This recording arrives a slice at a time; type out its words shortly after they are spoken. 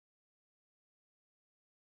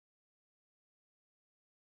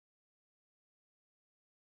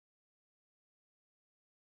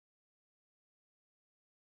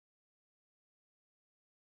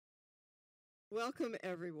Welcome,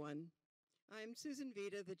 everyone. I'm Susan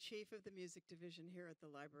Vita, the Chief of the Music Division here at the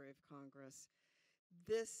Library of Congress.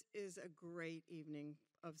 This is a great evening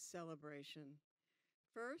of celebration.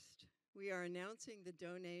 First, we are announcing the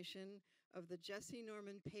donation of the Jessye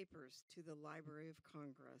Norman papers to the Library of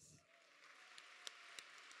Congress.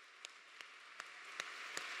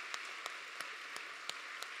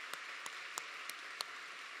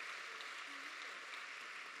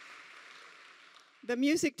 The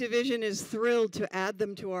Music Division is thrilled to add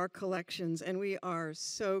them to our collections, and we are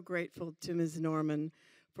so grateful to Ms. Norman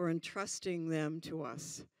for entrusting them to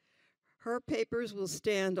us. Her papers will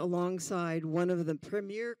stand alongside one of the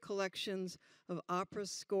premier collections of opera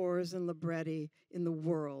scores and libretti in the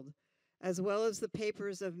world, as well as the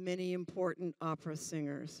papers of many important opera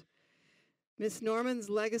singers. Ms. Norman's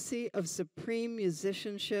legacy of supreme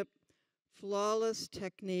musicianship, flawless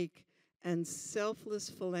technique, and selfless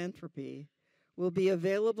philanthropy will be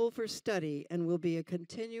available for study and will be a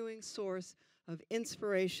continuing source of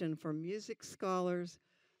inspiration for music scholars,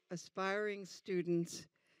 aspiring students,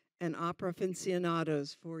 and opera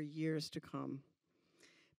aficionados for years to come.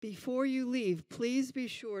 Before you leave, please be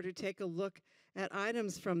sure to take a look at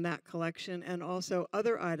items from that collection and also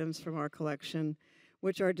other items from our collection,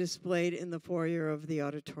 which are displayed in the foyer of the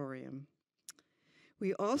auditorium.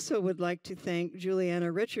 We also would like to thank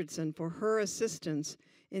Juliana Richardson for her assistance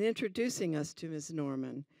in introducing us to Ms.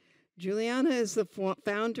 Norman. Juliana is the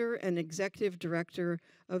founder and executive director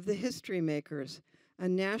of the History Makers, a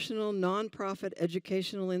national nonprofit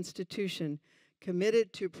educational institution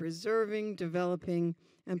committed to preserving, developing,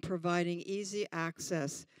 and providing easy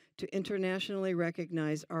access to internationally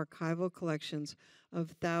recognized archival collections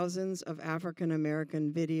of thousands of African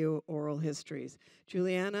American video oral histories.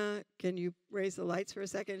 Juliana, can you raise the lights for a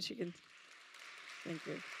second? She can. Thank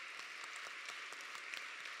you.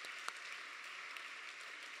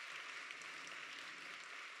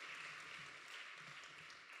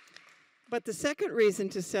 But the second reason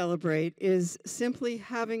to celebrate is simply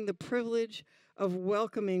having the privilege of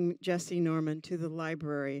welcoming Jessye Norman to the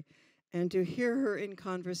library and to hear her in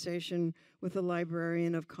conversation with the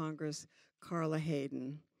Librarian of Congress, Carla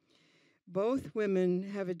Hayden. Both women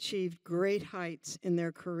have achieved great heights in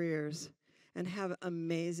their careers and have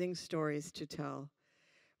amazing stories to tell.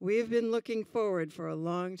 We have been looking forward for a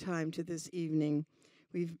long time to this evening,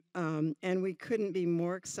 and we couldn't be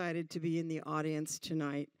more excited to be in the audience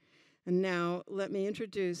tonight. And now, let me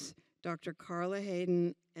introduce Dr. Carla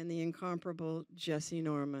Hayden and the incomparable Jessye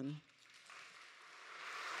Norman.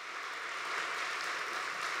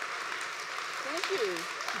 Thank you.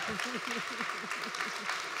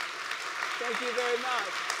 Thank you very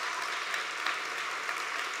much.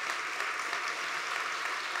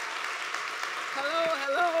 Hello,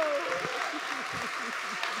 hello.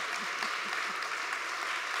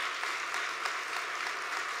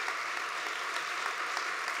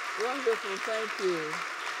 Wonderful, thank you.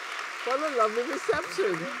 What a lovely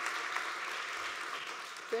reception.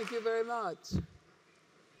 Thank you very much.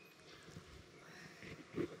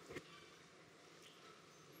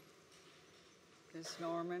 Ms.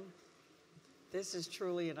 Norman, this is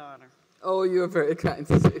truly an honor. Oh, you're very kind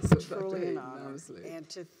to say so. Truly an honor. Honestly. And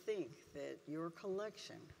to think that your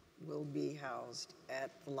collection will be housed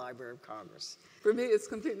at the Library of Congress. For me, it's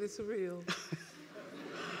completely surreal.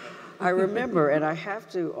 I remember, and I have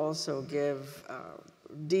to also give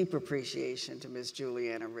deep appreciation to Ms.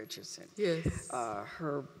 Juliana Richardson. Yes.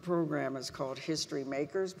 Her program is called History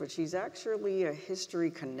Makers, but she's actually a history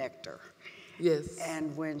connector. Yes.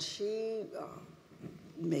 And when she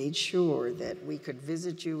made sure that we could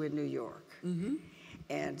visit you in New York,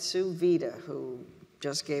 and Sue Vita, who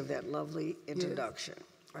just gave that lovely introduction,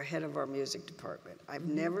 our head of our music department. I've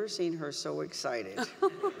never seen her so excited.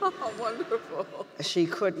 Wonderful. She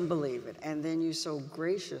couldn't believe it. And then you so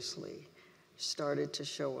graciously started to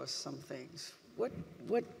show us some things. What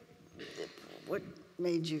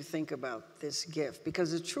made you think about this gift?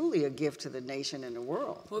 Because it's truly a gift to the nation and the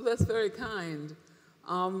world. Well, that's very kind.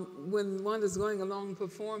 When one is going along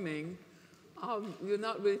performing, you're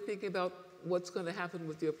not really thinking about what's going to happen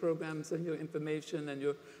with your programs and your information and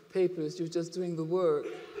your papers. You're just doing the work.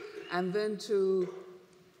 And then to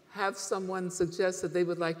have someone suggest that they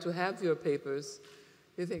would like to have your papers,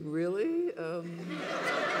 you think, really? I've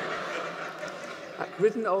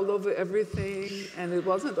written all over everything, and it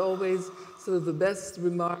wasn't always sort of the best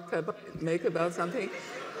remark I might make about something.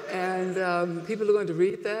 And people are going to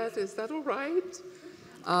read that. Is that all right?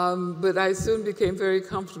 But I soon became very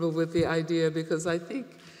comfortable with the idea because I think,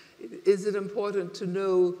 is it important to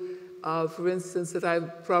know, for instance, that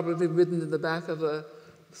I've probably written in the back of a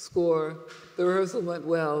score, the rehearsal went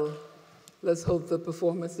well, let's hope the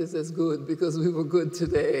performance is as good because we were good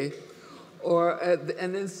today. Or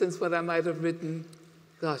an instance when I might have written,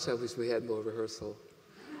 gosh, I wish we had more rehearsal.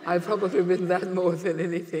 I've probably written that more than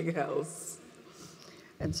anything else.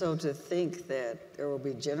 And so to think that there will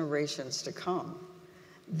be generations to come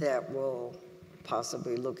that will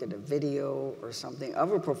possibly look at a video or something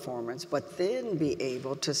of a performance, but then be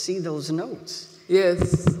able to see those notes.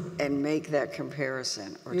 Yes. And make that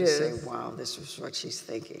comparison, or to Yes. say, wow, this is what she's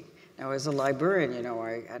thinking. Now, as a librarian, you know,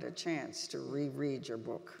 I had a chance to reread your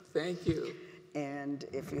book. Thank you. And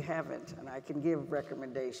if you haven't, and I can give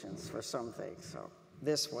recommendations for some things, so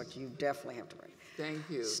this one you definitely have to read. Thank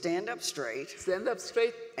you. Stand Up Straight. Stand up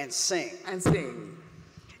straight. And sing. And sing.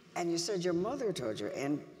 And you said your mother told you,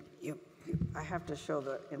 and I have to show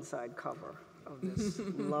the inside cover of this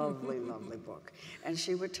lovely, lovely book. And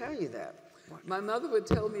she would tell you that. My mother would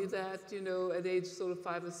tell me that, you know, at age sort of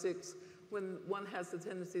 5 or 6, when one has the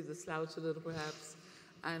tendency to slouch a little perhaps.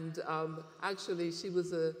 And actually, she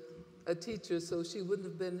was a teacher, so she wouldn't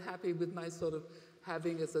have been happy with my sort of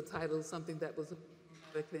having as a title something that was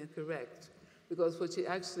grammatically incorrect. Because what she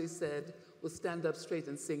actually said was stand up straight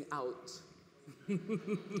and sing out.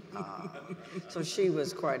 So she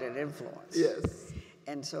was quite an influence. Yes.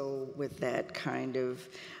 And so with that kind of,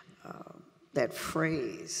 that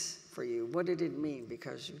phrase for you, what did it mean?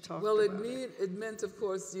 Because you talked about it. It meant, of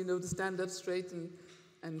course, you know, to stand up straight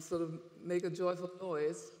and sort of make a joyful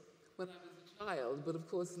noise when I was a child. But of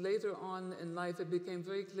course, later on in life, it became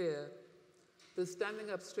very clear that standing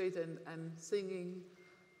up straight and singing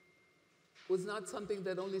was not something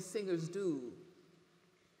that only singers do.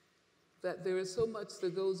 That there is so much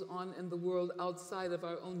that goes on in the world outside of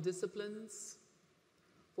our own disciplines,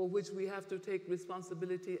 for which we have to take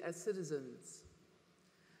responsibility as citizens,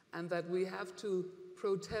 and that we have to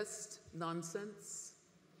protest nonsense,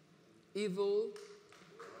 evil,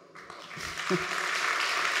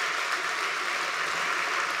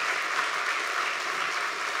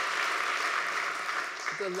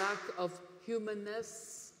 the lack of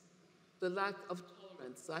humanness, the lack of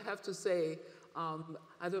tolerance. I have to say,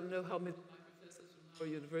 I don't know how many of my professors from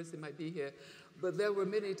our university might be here, but there were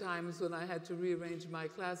many times when I had to rearrange my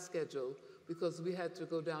class schedule because we had to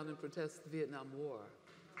go down and protest the Vietnam War.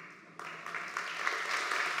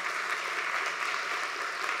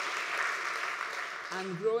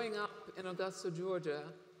 And growing up in Augusta, Georgia,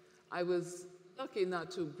 I was lucky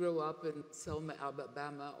not to grow up in Selma,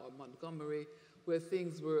 Alabama, or Montgomery, where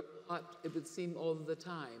things were hot, it would seem, all the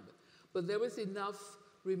time. But there was enough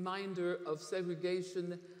reminder of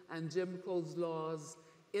segregation and Jim Crow's laws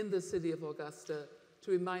in the city of Augusta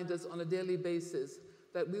to remind us on a daily basis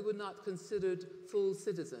that we were not considered full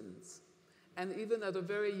citizens. And even at a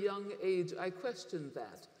very young age, I questioned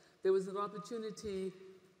that. There was an opportunity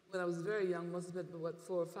when I was very young, must have been, what,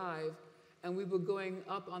 4 or 5, and we were going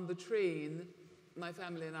up on the train, my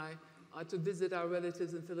family and I, to visit our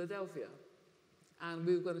relatives in Philadelphia. And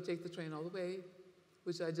we were going to take the train all the way,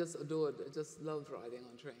 which I just adored. I just loved riding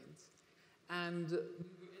on trains. And we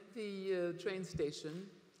were in the train station,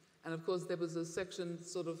 and of course there was a section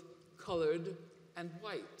sort of colored and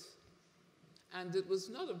white. And it was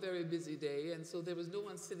not a very busy day, and so there was no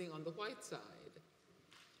one sitting on the white side.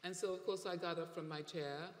 And so, of course, I got up from my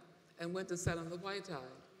chair and went to sit on the white side.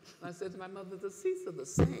 And I said to my mother, the seats are the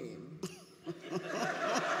same.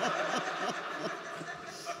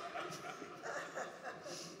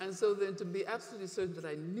 And so then, to be absolutely certain that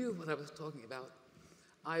I knew what I was talking about,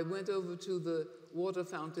 I went over to the water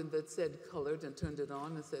fountain that said colored and turned it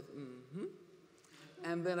on and said, mm-hmm.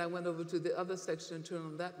 And then I went over to the other section and turned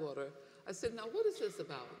on that water. I said, now what is this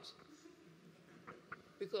about?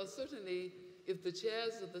 Because certainly, if the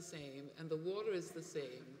chairs are the same and the water is the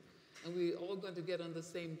same, and we're all going to get on the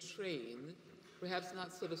same train, perhaps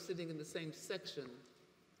not sort of sitting in the same section,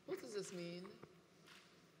 what does this mean?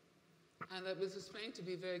 And it was explained to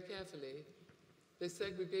me very carefully that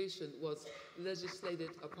segregation was legislated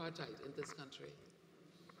apartheid in this country.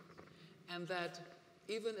 And that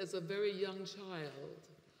even as a very young child,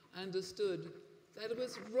 I understood that it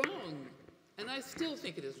was wrong. And I still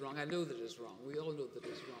think it is wrong. I know that it is wrong. We all know that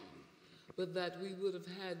it is wrong. But that we would have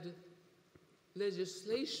had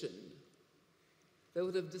legislation that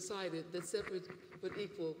would have decided that separate but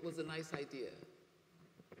equal was a nice idea.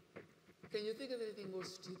 Can you think of anything more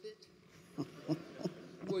stupid?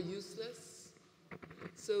 More useless?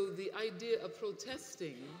 So the idea of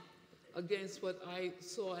protesting against what I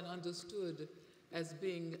saw and understood as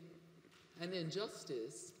being an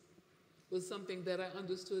injustice was something that I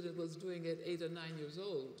understood and was doing at 8 or 9 years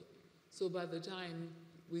old. So by the time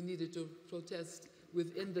we needed to protest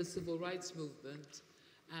within the civil rights movement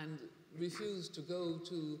and refused to go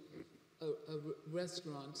to a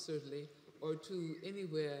restaurant, certainly, or to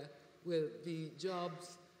anywhere where the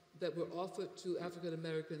jobs that were offered to African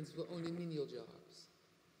Americans were only menial jobs.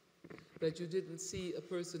 That you didn't see a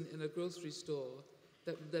person in a grocery store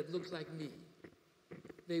that looked like me.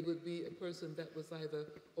 They would be a person that was either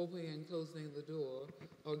opening and closing the door,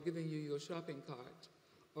 or giving you your shopping cart,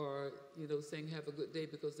 or saying have a good day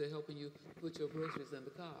because they're helping you put your groceries in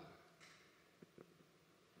the car.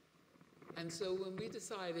 And so when we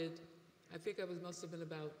decided, I think I must have been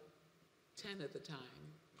about 10 at the time,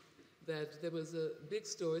 that there was a big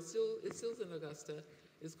store, it still is in Augusta,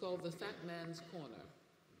 it's called the Fat Man's Corner.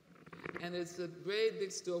 And it's a great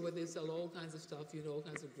big store where they sell all kinds of stuff, all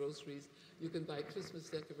kinds of groceries. You can buy Christmas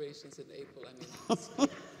decorations in April, and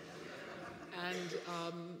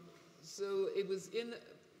so it was in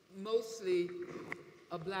mostly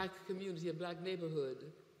a black community, a black neighborhood.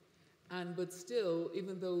 But still,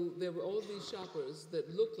 even though there were all these shoppers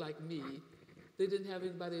that looked like me, they didn't have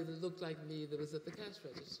anybody that looked like me that was at the cash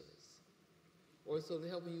registers. Or so they're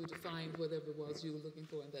helping you to find whatever it was you were looking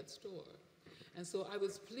for in that store. And so I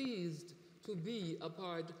was pleased to be a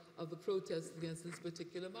part of the protest against this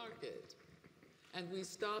particular market. And we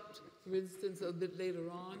stopped, for instance, a bit later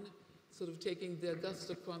on, sort of taking the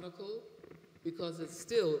Augusta Chronicle, because it's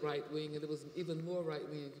still right-wing, and it was even more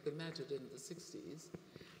right-wing, if you can imagine, in the 60s.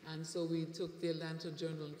 And so we took the Atlanta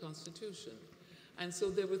Journal and Constitution. And so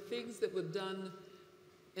there were things that were done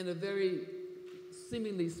in a very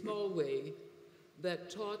seemingly small way that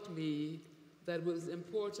taught me that it was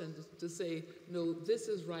important to say, no, this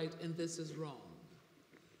is right and this is wrong.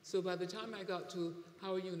 So by the time I got to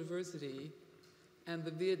Howard University and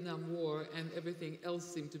the Vietnam War and everything else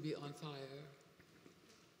seemed to be on fire,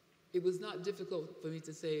 it was not difficult for me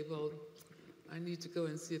to say, well, I need to go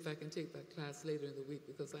and see if I can take that class later in the week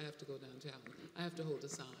because I have to go downtown. I have to hold a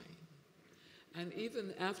sign. And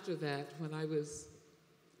even after that, when I was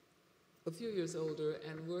a few years older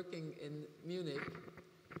and working in Munich,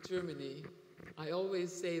 Germany, I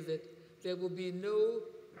always say that there will be no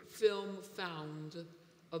film found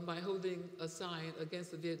of my holding a sign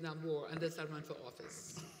against the Vietnam War unless I run for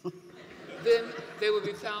office. Then they will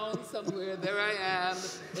be found somewhere. There I am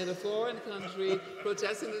in a foreign country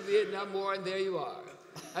protesting the Vietnam War, and there you are.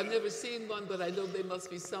 I've never seen one, but I know they must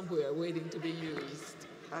be somewhere waiting to be used.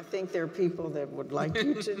 I think there are people that would like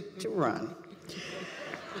you to run.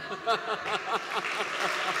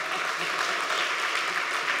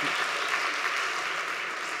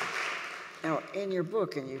 Now, in your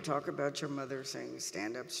book, and you talk about your mother saying,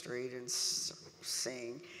 stand up straight and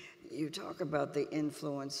sing, you talk about the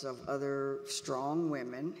influence of other strong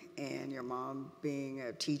women and your mom being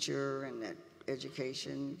a teacher and that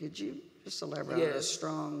education. Could you just elaborate on the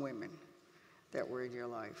strong women that were in your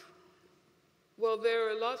life? Well, there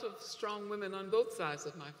are a lot of strong women on both sides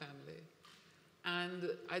of my family. And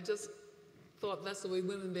I just thought that's the way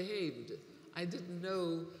women behaved. I didn't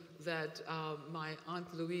know that my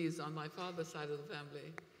Aunt Louise on my father's side of the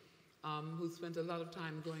family, who spent a lot of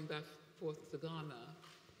time going back and forth to Ghana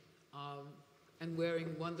and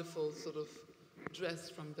wearing wonderful sort of dress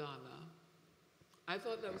from Ghana, I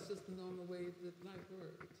thought that was just the normal way that life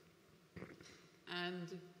worked.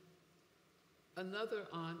 And another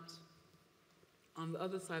aunt on the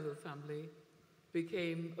other side of the family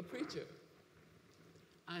became a preacher.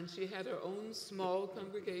 And she had her own small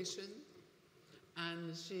congregation,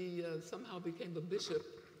 and she somehow became a bishop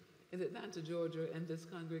in Atlanta, Georgia, in this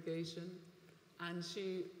congregation. And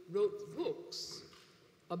she wrote books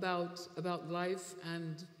about life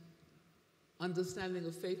and understanding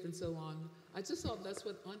of faith and so on. I just thought that's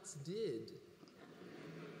what aunts did.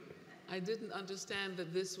 I didn't understand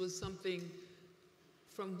that this was something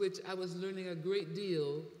from which I was learning a great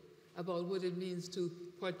deal about what it means to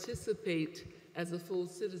participate as a full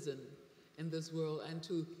citizen in this world and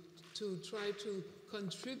to try to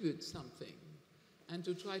contribute something and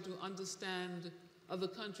to try to understand other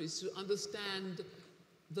countries, to understand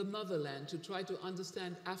the motherland, to try to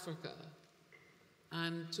understand Africa,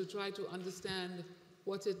 and to try to understand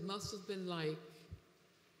what it must have been like,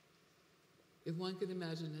 if one can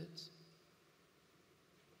imagine it,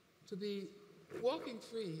 to be walking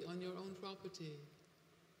free on your own property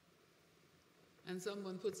and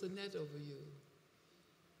someone puts a net over you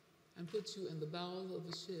and puts you in the bow of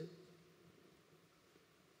a ship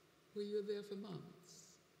where you're there for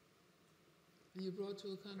months and you're brought to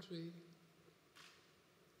a country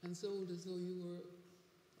and sold as though you were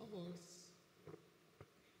a horse,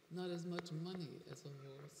 not as much money as a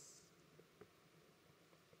horse.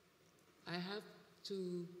 I have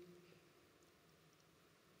to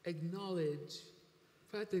acknowledge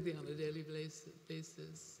practically on a daily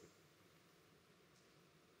basis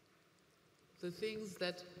the things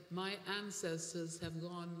that my ancestors have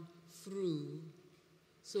gone through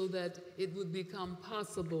so that it would become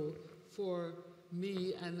possible for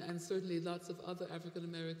me and certainly lots of other African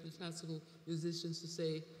American classical musicians to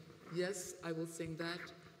say, yes, I will sing that,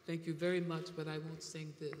 thank you very much, but I won't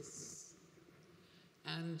sing this.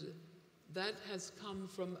 And that has come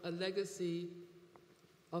from a legacy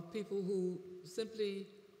of people who simply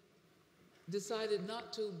decided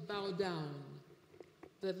not to bow down,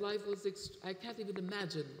 that life was, I can't even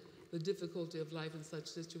imagine the difficulty of life in such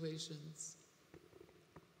situations.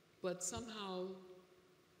 But somehow,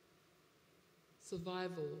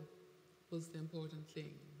 survival was the important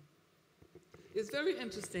thing. It's very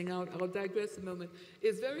interesting, I'll digress a moment.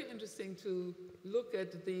 It's very interesting to look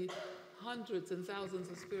at the hundreds and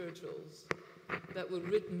thousands of spirituals that were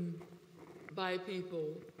written by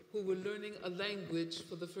people who were learning a language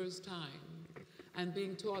for the first time and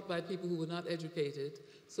being taught by people who were not educated,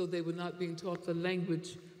 so they were not being taught the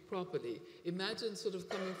language properly. Imagine sort of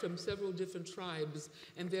coming from several different tribes,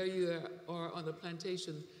 and there you are on a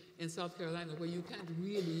plantation in South Carolina where you can't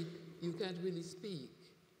really speak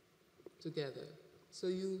together. So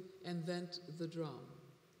you invent the drum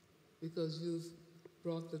because you've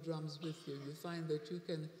brought the drums with you. You find that you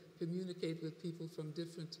can communicate with people from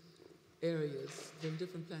different areas, from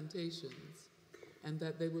different plantations, and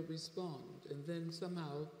that they would respond. And then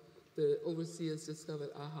somehow the overseers discovered,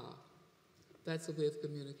 aha, that's a way of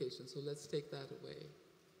communication, so let's take that away.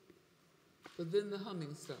 But then the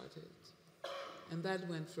humming started, and that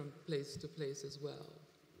went from place to place as well.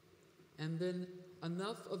 And then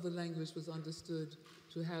enough of the language was understood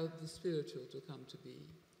to have the spiritual to come to be.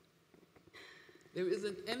 There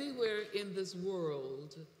isn't anywhere in this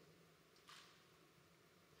world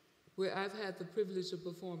where I've had the privilege of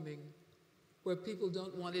performing where people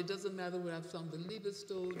don't want, it doesn't matter where I've sung the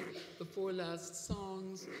Liebestod, the Four Last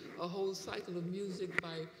Songs, a whole cycle of music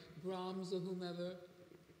by Brahms or whomever.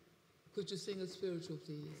 Could you sing a spiritual,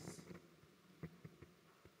 please?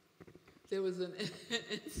 There was an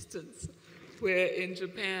instance where in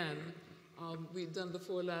Japan, we'd done the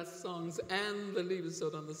Four Last Songs and the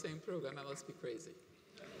Liebestod on the same program. I must be crazy.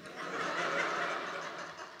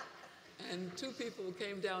 And two people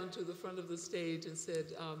came down to the front of the stage and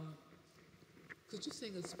said, could you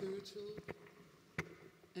sing a spiritual?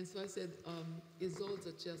 And so I said,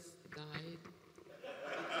 Isolde just died.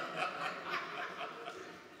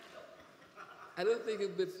 I don't think it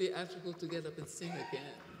would be theatrical to get up and sing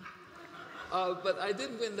again. But I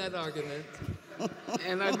didn't win that argument,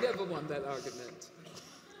 and I've never won that argument.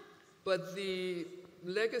 But the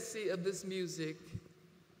legacy of this music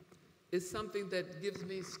is something that gives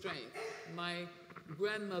me strength. My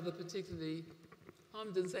grandmother particularly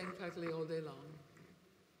hummed and sang practically all day long.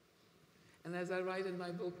 And as I write in my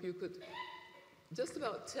book, you could just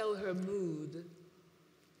about tell her mood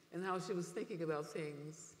and how she was thinking about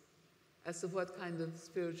things as to what kind of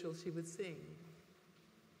spiritual she would sing.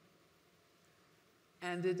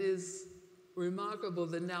 And it is remarkable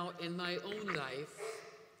that now in my own life,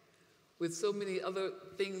 with so many other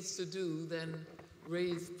things to do than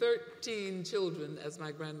raise 13 children, as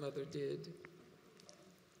my grandmother did,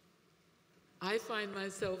 I find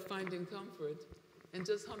myself finding comfort in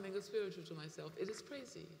just humming a spiritual to myself. It is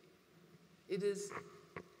crazy. It is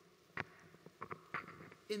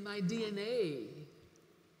in my DNA.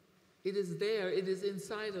 It is there. It is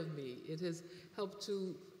inside of me. It has helped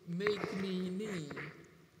to make me me.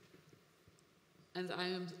 And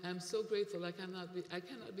I'm so grateful. I cannot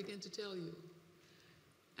begin to tell you.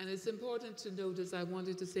 And it's important to note, as I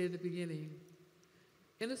wanted to say at the beginning,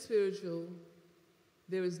 in a spiritual,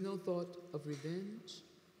 there is no thought of revenge.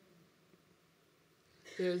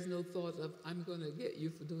 There is no thought of, I'm going to get you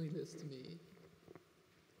for doing this to me.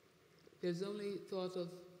 There's only thought of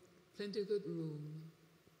plenty good room.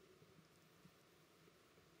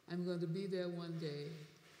 I'm going to be there one day.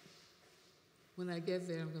 When I get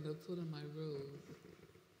there, I'm going to put on my robe.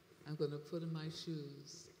 I'm going to put on my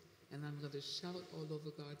shoes. And I'm going to shout all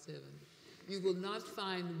over God's heaven. You will not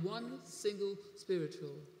find one single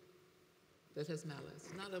spiritual that has malice.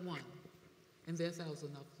 Not a one. And there are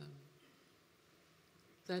thousands of them.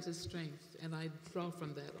 That is strength, and I draw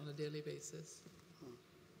from that on a daily basis.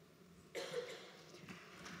 Thank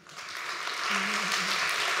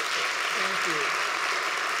you.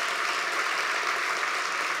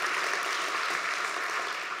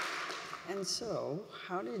 And so,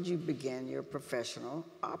 how did you begin your professional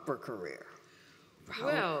opera career?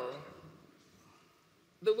 Well,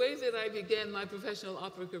 the way that I began my professional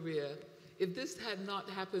opera career, if this had not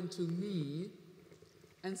happened to me,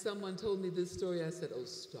 and someone told me this story, I said, oh,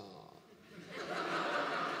 stop.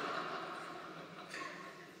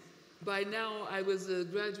 By now, I was a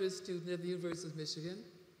graduate student at the University of Michigan,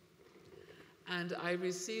 and I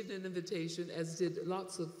received an invitation, as did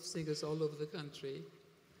lots of singers all over the country,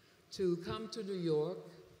 to come to New York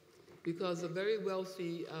because a very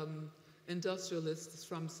wealthy industrialist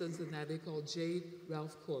from Cincinnati called J.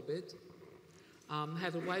 Ralph Corbett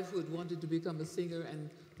had a wife who had wanted to become a singer and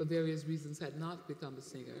for various reasons had not become a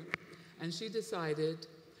singer. And she decided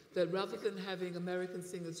that rather than having American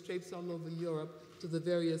singers traipse all over Europe to the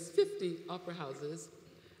various 50 opera houses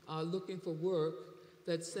looking for work,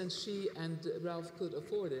 that since she and Ralph could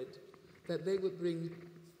afford it, that they would bring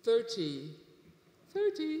 30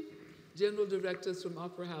 general directors from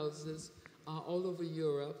opera houses all over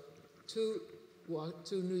Europe to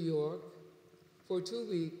New York for 2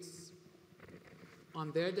 weeks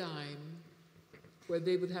on their dime, where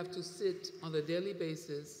they would have to sit on a daily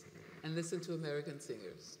basis and listen to American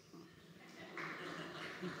singers.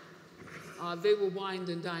 They will wine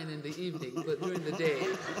and dine in the evening, but during the day,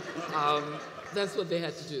 that's what they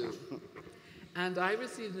had to do. And I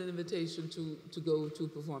received an invitation to go to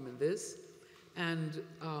perform in this. And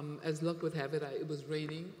as luck would have it, it was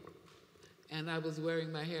raining. And I was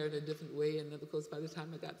wearing my hair in a different way. And of course, by the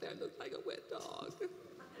time I got there, I looked like a wet dog.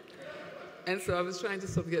 And so I was trying to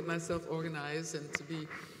sort of get myself organized and to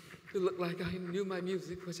look like I knew my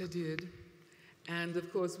music, which I did. And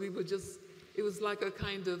of course, it was like a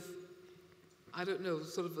kind of, I don't know,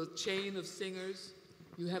 sort of a chain of singers.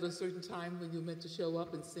 You had a certain time when you were meant to show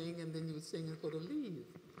up and sing, and then you would sing and go to leave.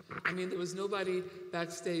 I mean, there was nobody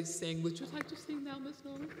backstage saying, "Would you like to sing now, Miss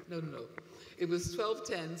Norman?" No. It was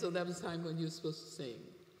 12:10, so that was time when you were supposed to sing.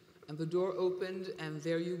 And the door opened, and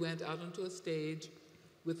there you went out onto a stage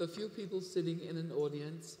with a few people sitting in an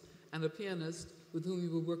audience and a pianist with whom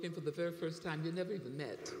you were working for the very first time you never even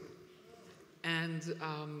met. And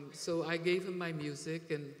so I gave him my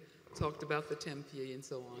music and talked about the tempi and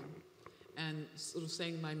so on, and sort of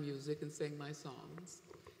sang my music and sang my songs.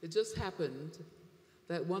 It just happened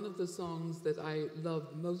that one of the songs that I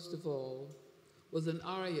loved most of all was an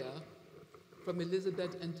aria from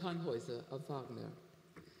Elisabeth and Tannhäuser of Wagner.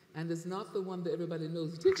 And it's not the one that everybody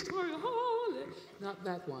knows, Victoria, holy, not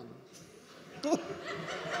that one.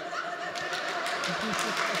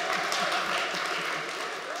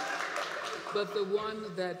 But the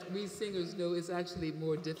one that we singers know is actually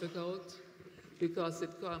more difficult because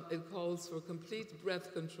it calls for complete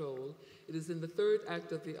breath control. It is in the third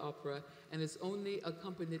act of the opera, and it's only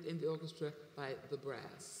accompanied in the orchestra by the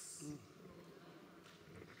brass.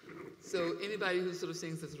 So anybody who sort of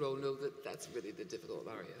sings this role knows that that's really the difficult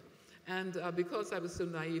aria. And because I was so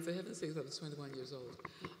naive, for heaven's sakes, I was 21 years old,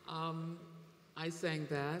 I sang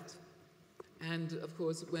that. And of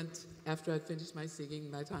course, after I finished my singing,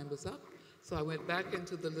 my time was up. So I went back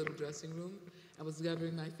into the little dressing room and was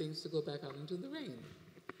gathering my things to go back out into the rain.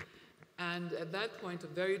 And at that point, a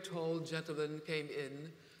very tall gentleman came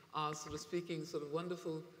in, sort of speaking sort of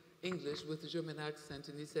wonderful English with a German accent,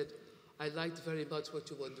 and he said, "I liked very much what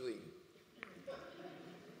you were doing."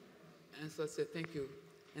 And so I said, "Thank you."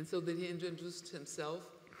 And so then he introduced himself,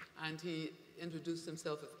 and he introduced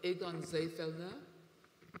himself as Egon Seefeldner,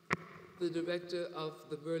 the director of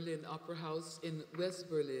the Berlin Opera House in West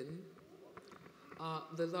Berlin,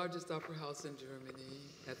 the largest opera house in Germany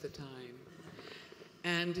at the time.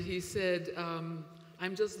 And he said,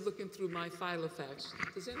 "I'm just looking through my filofax."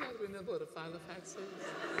 Does anybody remember what a filofax is?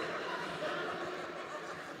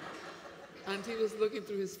 And he was looking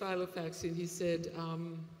through his filofax, and he said,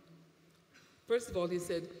 first of all, he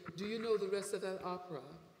said, "Do you know the rest of that opera?"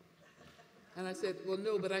 And I said, "Well,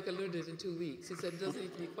 no, but I can learn it in 2 weeks." He said, "It doesn't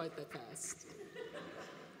need to be quite that fast."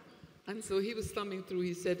 And so he was thumbing through.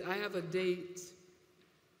 He said, "I have a date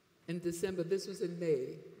in December." This was in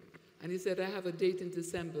May. And he said, "I have a date in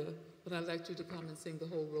December, but I'd like you to come and sing the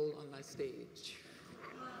whole role on my stage."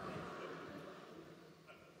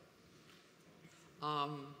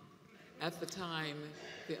 At the time,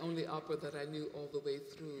 the only opera that I knew all the way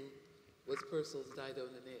through was Purcell's Dido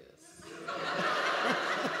and Aeneas.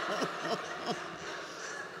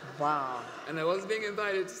 Wow. And I was being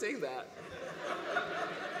invited to sing that.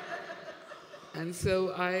 And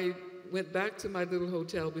so I went back to my little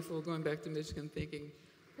hotel before going back to Michigan thinking,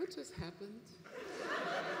 what just happened?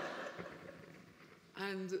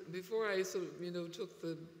 And before I sort of, took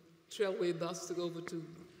the trailway bus to go over to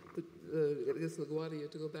LaGuardia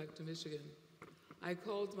to go back to Michigan, I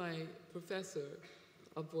called my professor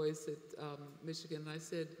of voice at Michigan, and I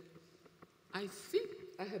said, "I think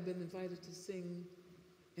I have been invited to sing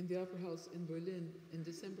in the Opera House in Berlin in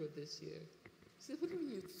December of this year." He said, "What do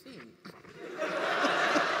you think?"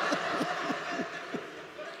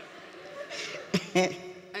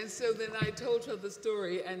 And so then I told her the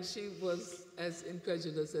story, and she was as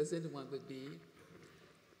incredulous as anyone would be.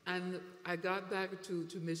 And I got back to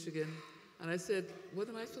Michigan, and I said, what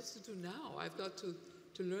am I supposed to do now? I've got to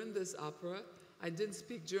learn this opera. I didn't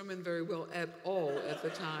speak German very well at all at the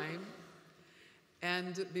time.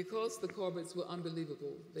 And because the Corbetts were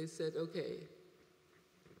unbelievable, they said, okay,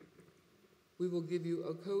 we will give you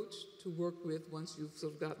a coach to work with once you've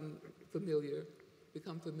sort of become familiar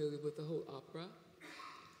with the whole opera.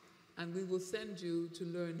 And we will send you to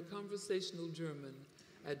learn conversational German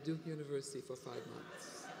at Duke University for 5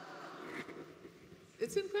 months.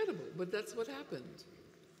 It's incredible, but that's what happened.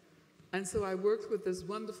 And so I worked with this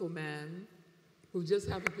wonderful man who just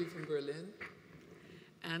happened to be from Berlin.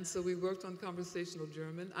 And so we worked on conversational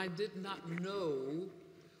German. I did not know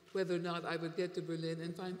whether or not I would get to Berlin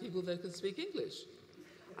and find people that could speak English.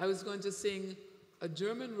 I was going to sing a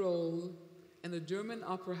German role in a German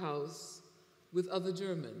opera house with other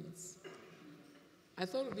Germans. I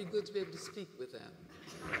thought it would be good to be able to speak with them.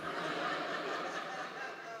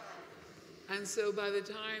 And so by the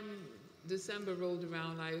time December rolled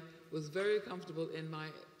around, I was very comfortable in my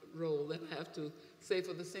role. And I have to say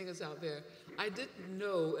for the singers out there, I didn't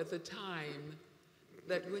know at the time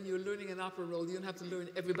that when you're learning an opera role, you don't have to learn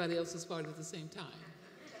everybody else's part at the same time.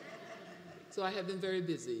 So I have been very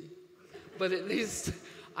busy. But at least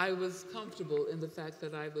I was comfortable in the fact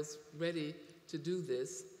that I was ready to do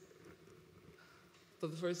this for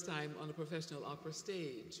the first time on a professional opera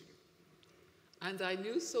stage. And I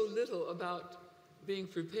knew so little about being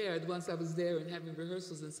prepared once I was there and having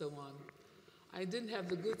rehearsals and so on. I didn't have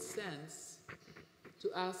the good sense to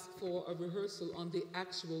ask for a rehearsal on the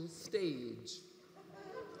actual stage.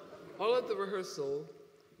 All of the rehearsal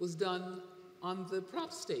was done on the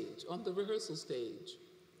prop stage, on the rehearsal stage.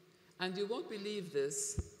 And you won't believe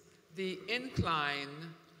this, the incline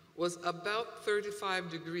was about 35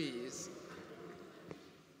 degrees.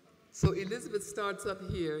 So Elizabeth starts up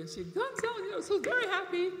here, and she comes down, so very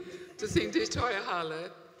happy to sing Die Teure Halle.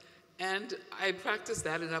 And I practiced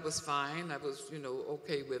that, and that was fine. I was,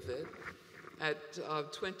 okay with it. At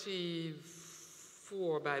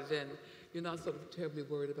 24 by then, you're not sort of terribly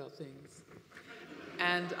worried about things.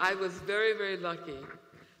 And I was very, very lucky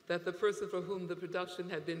that the person for whom the production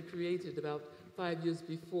had been created about 5 years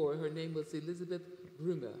before, her name was Elizabeth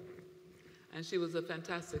Brümmer. And she was a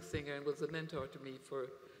fantastic singer and was a mentor to me for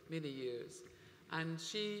many years. And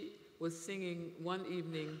she was singing one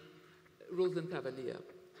evening Rosenkavalier.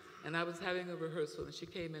 And I was having a rehearsal, and she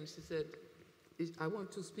came in and she said, I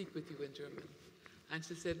want to speak with you in German. And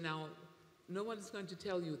she said, now, no one is going to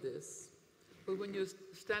tell you this, but when you're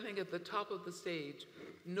standing at the top of the stage,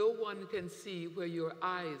 no one can see where your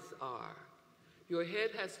eyes are. Your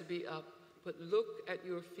head has to be up, but look at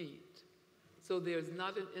your feet. So there's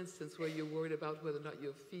not an instance where you're worried about whether or not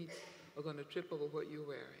your feet are going to trip over what you're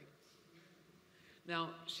wearing. Now,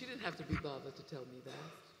 she didn't have to be bothered to tell me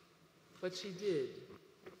that, but she did.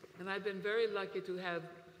 And I've been very lucky to have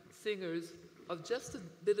singers of just a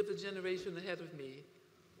bit of a generation ahead of me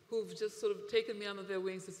who've just sort of taken me under their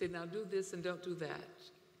wings to say, now do this and don't do that.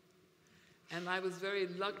 And I was very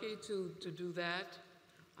lucky to do that.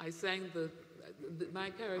 I sang my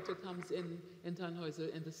character comes in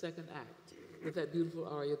Tannhäuser in the second act with that beautiful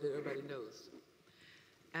aria that everybody knows.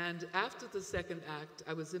 And after the second act,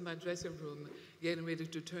 I was in my dressing room getting ready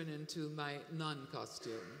to turn into my nun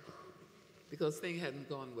costume because things hadn't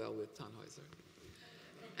gone well with Tannhäuser.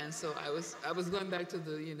 And so I was going back to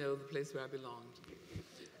the, the place where I belonged,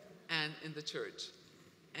 and in the church.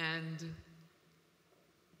 And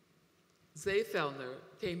Zay Fellner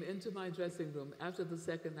came into my dressing room after the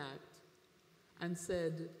second act and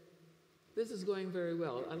said, this is going very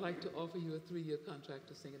well. I'd like to offer you a 3-year contract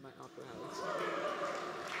to sing in my opera house.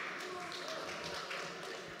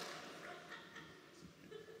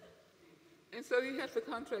 And so he had the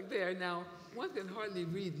contract there. Now, one can hardly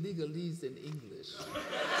read legalese in English.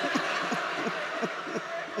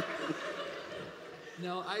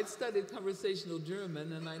 Now, I'd studied conversational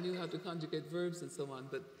German, and I knew how to conjugate verbs and so on,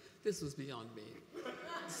 but this was beyond me.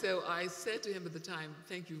 So I said to him at the time,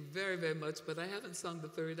 thank you very, very much, but I haven't sung the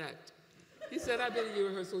third act. He said, I've been in your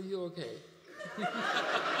rehearsal, you're okay.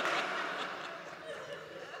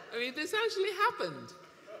 I mean, this actually happened.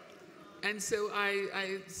 And so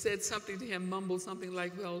I said something to him, mumbled something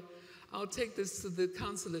like, well, I'll take this to the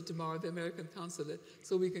consulate tomorrow, the American consulate,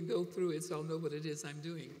 so we can go through it so I'll know what it is I'm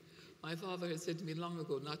doing. My father had said to me long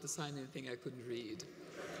ago not to sign anything I couldn't read.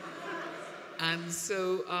 And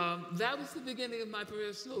so that was the beginning of my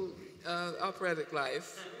professional operatic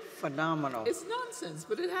life. Phenomenal. It's nonsense,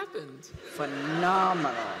 but it happened.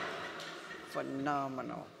 Phenomenal.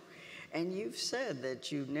 Phenomenal. And you've said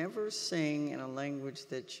that you never sing in a language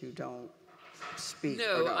that you don't speak.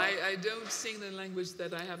 No, I don't sing in a language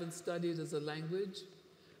that I haven't studied as a language.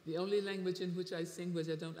 The only language in which I sing, which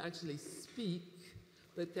I don't actually speak,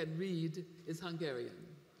 but can read, is Hungarian.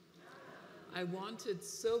 I wanted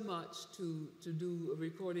so much to do a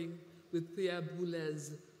recording with Pierre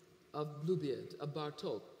Boulez of Bluebeard, of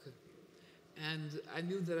Bartók. And I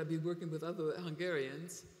knew that I'd be working with other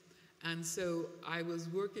Hungarians. And so I was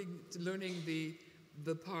learning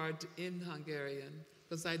the part in Hungarian,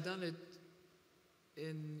 because I'd done it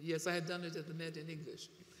I had done it at the Met in English.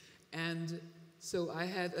 And so I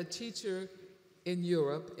had a teacher in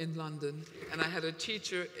Europe, in London, and I had a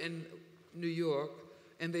teacher in New York,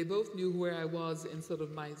 and they both knew where I was in sort of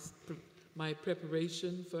my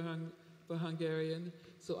preparation for Hungarian.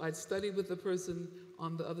 So I'd study with the person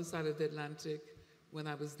on the other side of the Atlantic when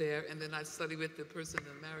I was there, and then I'd study with the person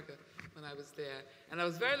in America when I was there. And I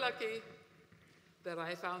was very lucky that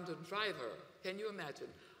I found a driver. Can you imagine?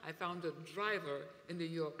 I found a driver in New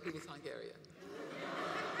York who was Hungarian.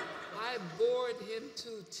 I bored him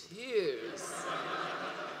to tears.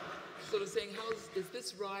 Sort of saying, is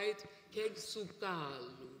this right? Keg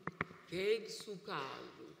sukalu, keg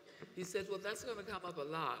sukalu. He said, well, that's going to come up a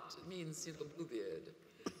lot. It means, Bluebeard.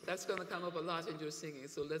 That's going to come up a lot in your singing,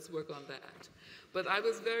 so let's work on that. But I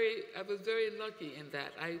was very lucky in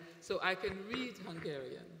that. So I can read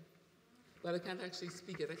Hungarian, but I can't actually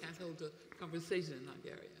speak it. I can't hold a conversation in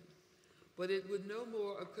Hungarian. But it would no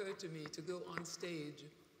more occur to me to go on stage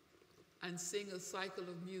and sing a cycle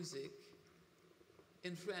of music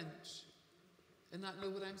in French and not know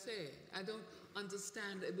what I'm saying. I don't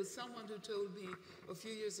understand. It was someone who told me a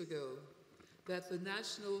few years ago that the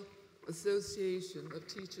National Association of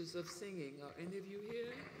Teachers of Singing, are any of you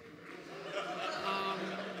here?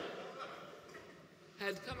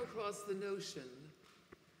 Had come across the notion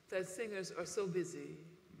that singers are so busy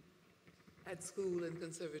at school and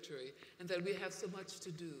conservatory, and that we have so much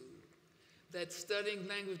to do, that studying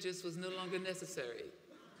languages was no longer necessary,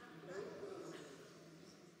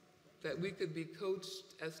 that we could be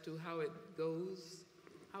coached as to how it goes,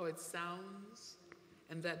 how it sounds,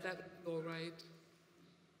 and that would be all right.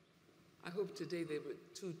 I hope today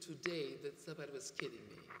that somebody was kidding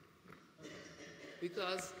me.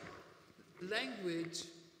 Because language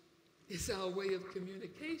is our way of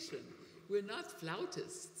communication. We're not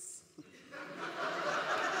flautists.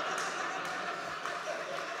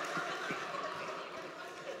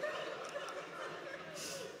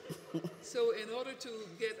 So in order to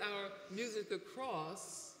get our music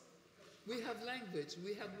across, we have language,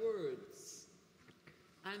 we have words.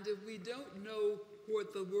 And if we don't know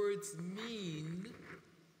what the words mean,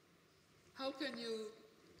 how can you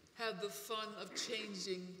have the fun of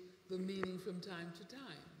changing the meaning from time to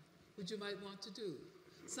time, which you might want to do?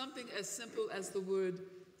 Something as simple as the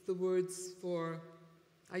words for,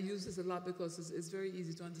 I use this a lot because it's very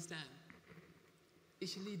easy to understand.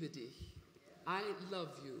 Ich liebe dich. I love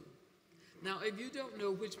you. Now, if you don't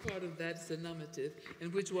know which part of that is the nominative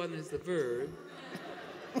and which one is the verb,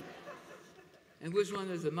 and which one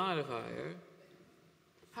is the modifier,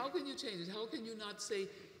 how can you change it? How can you not say,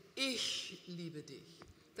 ich liebe dich?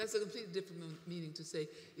 That's a completely different meaning to say,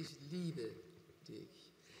 ich liebe dich.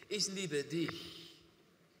 Ich liebe dich.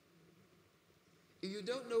 If you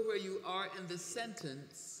don't know where you are in the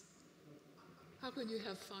sentence, how can you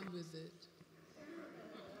have fun with it?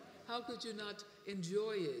 How could you not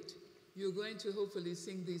enjoy it? You're going to hopefully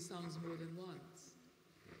sing these songs more than once.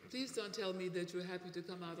 Please don't tell me that you're happy to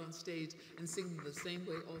come out on stage and sing them the same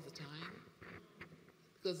way all the time,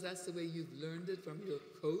 because that's the way you've learned it from your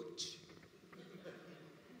coach.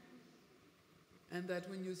 And that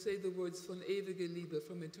when you say the words von ewige Liebe,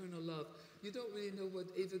 from eternal love, you don't really know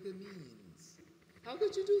what ewige means. How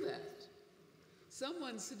could you do that?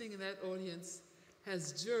 Someone sitting in that audience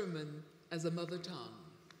has German as a mother tongue.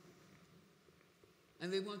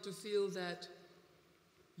 And they want to feel that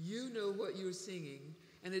you know what you're singing,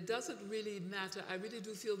 and it doesn't really matter. I really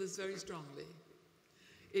do feel this very strongly.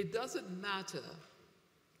 It doesn't matter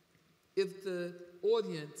if the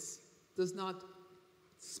audience does not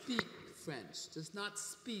speak French, does not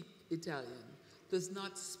speak Italian, does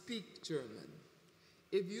not speak German.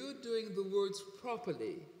 If you're doing the words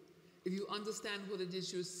properly, if you understand what it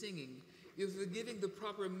is you're singing, if you're giving the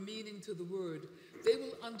proper meaning to the word, they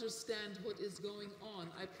will understand what is going on.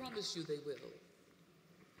 I promise you they will.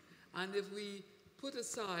 And if we put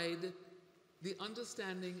aside the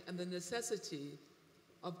understanding and the necessity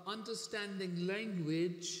of understanding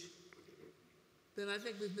language, then I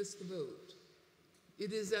think we've missed the boat.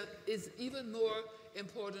 It is even more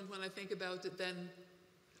important when I think about it than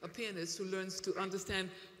a pianist who learns to understand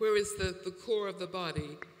where is the core of the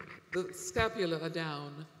body, the scapula are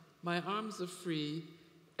down, my arms are free,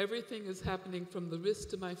 everything is happening from the wrist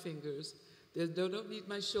to my fingers. They don't need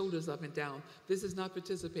my shoulders up and down. This is not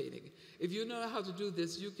participating. If you know how to do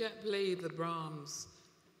this, you can't play the Brahms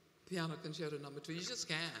Piano Concerto No. 2. You just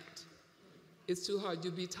can't. It's too hard.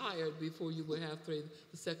 You'll be tired before you were halfway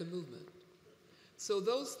the second movement. So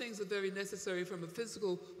those things are very necessary from a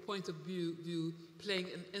physical point of view playing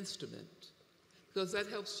an instrument, because that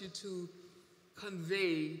helps you to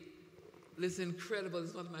convey this incredible,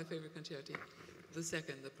 it's one of my favorite concerti, the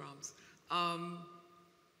second, the Brahms,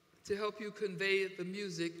 to help you convey the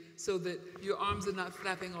music so that your arms are not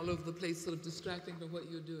flapping all over the place, sort of distracting from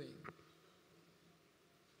what you're doing.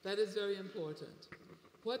 That is very important.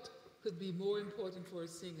 What could be more important for a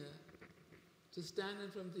singer to stand in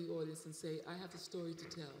front of the audience and say, I have a story to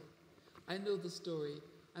tell. I know the story.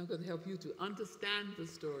 I'm going to help you to understand the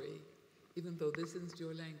story, even though this isn't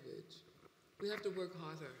your language. We have to work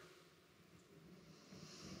harder.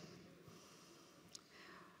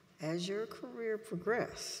 As your career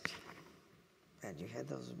progressed, and you had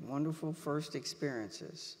those wonderful first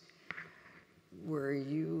experiences, were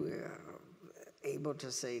you able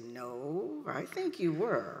to say no? I think you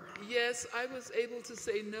were. Yes, I was able to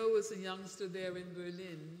say no as a youngster there in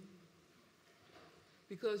Berlin,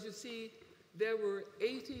 because you see, there were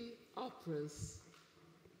 80 operas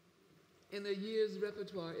in a year's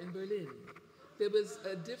repertoire in Berlin. There was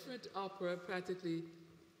a different opera practically,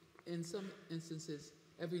 in some instances,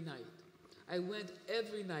 every night. I went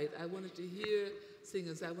every night. I wanted to hear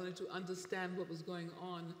singers. I wanted to understand what was going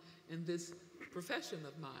on in this profession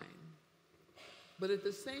of mine. But at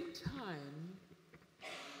the same time,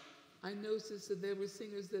 I noticed that there were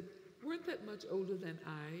singers that weren't that much older than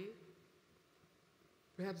I.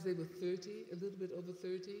 Perhaps they were 30, a little bit over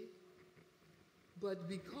 30. But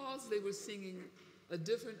because they were singing a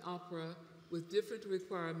different opera with different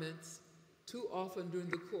requirements, too often during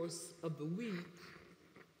the course of the week,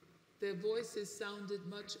 their voices sounded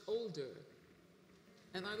much older.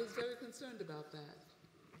 And I was very concerned about that.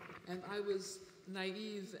 And I was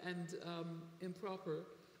naive and improper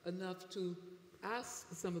enough to ask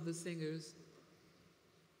some of the singers,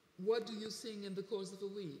 what do you sing in the course of a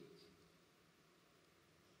week?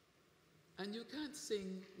 And you can't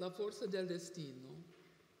sing La Forza del Destino,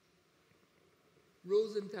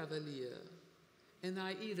 Rosenkavalier, and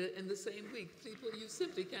Aida in the same week. People, you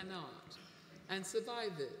simply cannot, and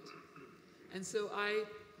survive it. And so I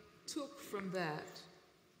took from that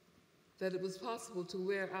it was possible to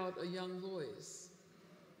wear out a young voice.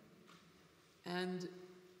 And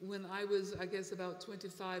when I was, I guess, about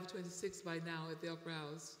 25, 26 by now at the Opera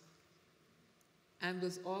House, and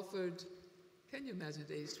was offered, can you imagine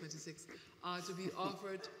at age 26, to be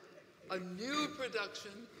offered a new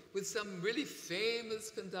production with some really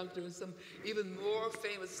famous conductor and some even more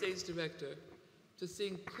famous stage director to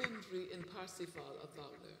sing Kundry in Parsifal of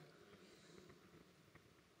Wagner.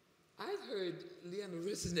 I'd heard Leonard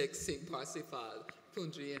Rissenek sing Parsifal,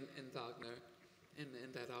 Kundry in Wagner,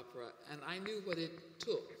 in that opera, and I knew what it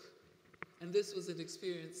took. And this was an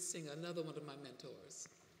experienced singer, another one of my mentors.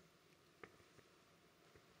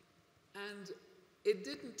 And it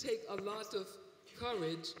didn't take a lot of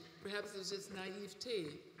courage, perhaps it was just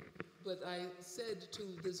naivete, but I said to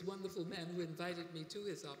this wonderful man who invited me to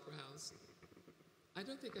his opera house, I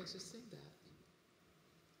don't think I should sing that.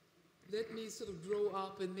 Let me sort of grow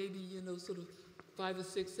up and maybe, sort of 5 or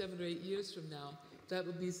 6, 7 or 8 years from now, that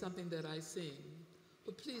would be something that I sing.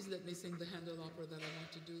 But please let me sing the Handel opera that I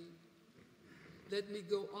want to do. Let me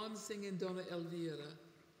go on singing Donna Elvira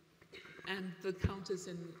and the Countess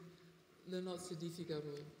in Le Nozze di Figaro.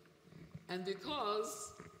 And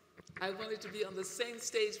because I wanted to be on the same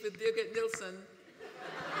stage with Birgit Nilsson,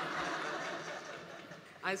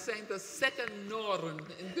 I sang the second Norn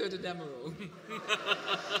in Götterdämmerung.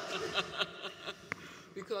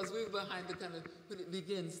 Because we were behind the kind of, when it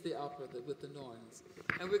begins the opera with the Norns,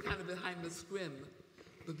 and we're kind of behind the scrim,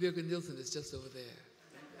 but Birgit Nilsson is just over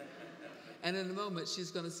there. And in a moment,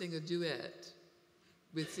 she's going to sing a duet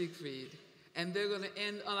with Siegfried, and they're going to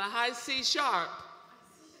end on a high C sharp.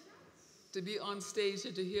 To be on stage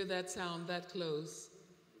and to hear that sound that close,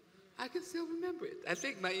 I can still remember it. I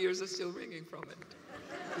think my ears are still ringing from it.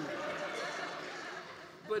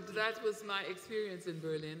 But that was my experience in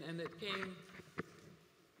Berlin, and it came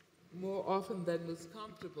more often than was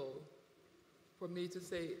comfortable for me to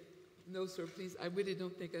say, no, sir, please, I really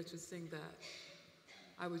don't think I should sing that.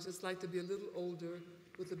 I would just like to be a little older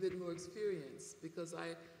with a bit more experience, because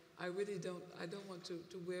I really don't want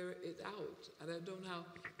to wear it out, and I don't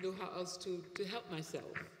know how else to help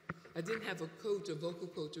myself. I didn't have a coach, a vocal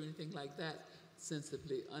coach or anything like that,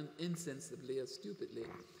 insensibly or stupidly,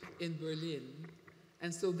 in Berlin.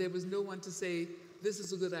 And so there was no one to say, this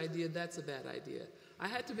is a good idea, that's a bad idea. I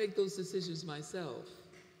had to make those decisions myself.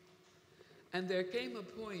 And there came a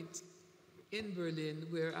point in Berlin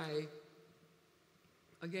where I,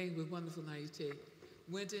 again with wonderful naivete,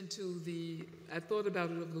 went into I thought about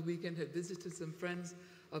it over the weekend, had visited some friends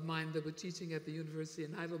of mine that were teaching at the university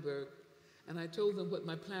in Heidelberg, and I told them what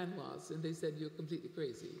my plan was, and they said, you're completely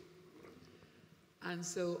crazy. And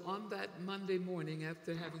so on that Monday morning,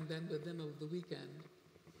 after having been with them over the weekend,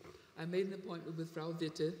 I made an appointment with Frau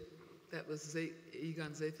Witte, that was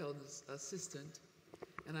Egon Seefeld's assistant,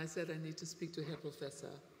 and I said, I need to speak to Herr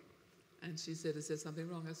Professor. And she said, is there something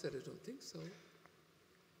wrong? I said, I don't think so.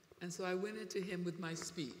 And so I went into him with my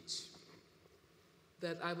speech,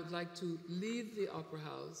 that I would like to leave the opera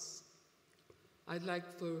house. I'd like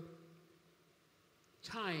for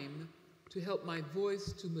time to help my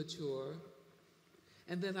voice to mature,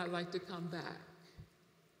 and then I'd like to come back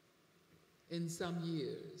in some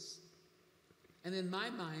years. And in my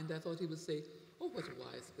mind, I thought he would say, oh, what a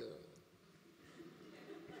wise girl.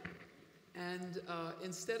 And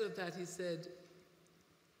instead of that, he said,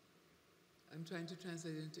 I'm trying to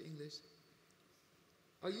translate it into English,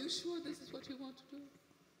 are you sure this is what you want to do?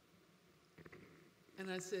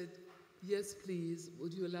 And I said, yes, please,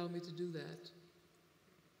 would you allow me to do that?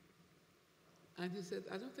 And he said,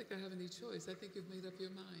 I don't think I have any choice. I think you've made up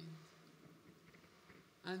your mind.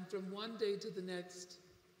 And from one day to the next,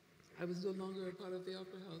 I was no longer a part of the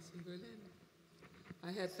Opera House in Berlin.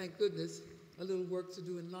 I had, thank goodness, a little work to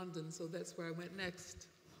do in London, so that's where I went next.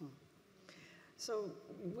 So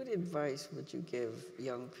what advice would you give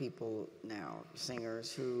young people now,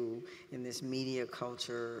 singers who, in this media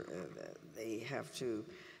culture, they have to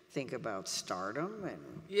think about stardom and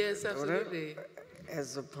yes, absolutely,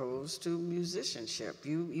 as opposed to musicianship?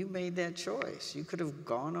 You made that choice. You could have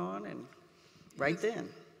gone on and right then.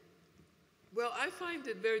 Well, I find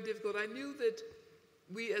it very difficult. I knew that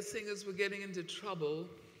we as singers were getting into trouble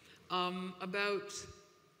about,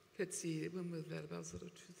 let's see, when was that? About sort of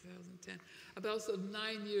 2010. About sort of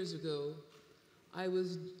 9 years ago, I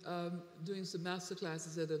was doing some master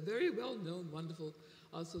classes at a very well-known, wonderful,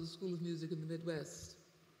 also School of Music in the Midwest.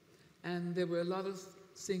 And there were a lot of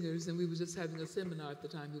singers, and we were just having a seminar at the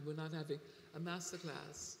time. We were not having a master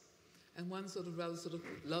class. And one sort of rather sort of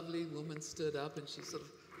lovely woman stood up, and she sort of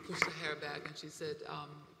pushed her hair back, and she said,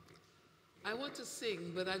 I want to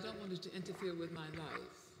sing, but I don't want it to interfere with my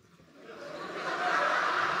life.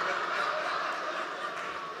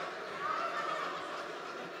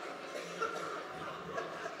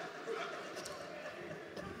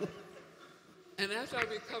 And after I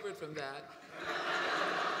recovered from that,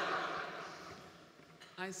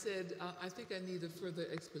 I said, I think I need a further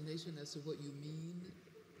explanation as to what you mean.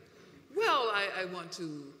 Well, I want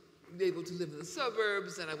to be able to live in the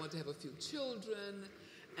suburbs, and I want to have a few children,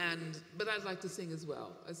 but I'd like to sing as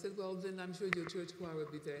well. I said, well, then I'm sure your church choir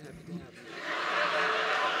would be very happy to have me.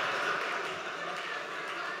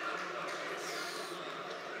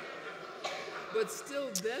 But still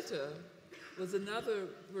better was another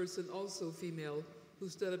person, also female, who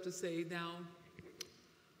stood up to say, now,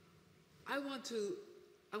 I want to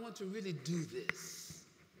really do this.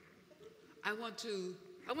 I want to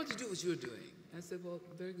do what you're doing. I said, well,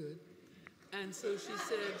 very good. And so she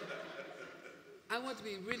said, I want to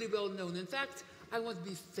be really well known. In fact, I want to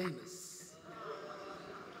be famous.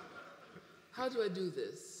 How do I do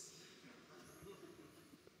this?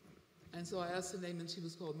 And so I asked her name, and she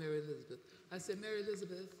was called Mary Elizabeth. I said, Mary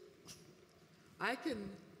Elizabeth, I can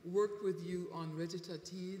work with you on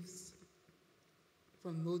recitatives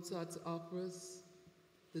from Mozart's operas,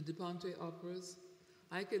 the De Ponte operas.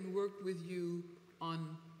 I can work with you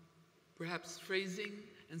on perhaps phrasing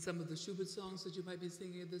and some of the Schubert songs that you might be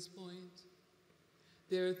singing at this point.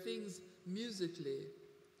 There are things musically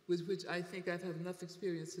with which I think I've had enough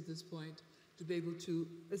experience at this point to be able to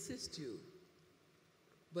assist you.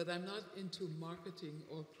 But I'm not into marketing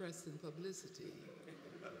or press and publicity.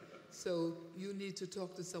 So you need to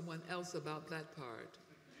talk to someone else about that part.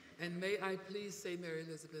 And may I please say, Mary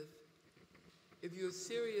Elizabeth, if you're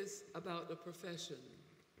serious about a profession,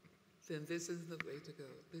 then this isn't the way to go.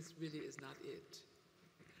 This really is not it.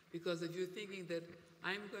 Because if you're thinking that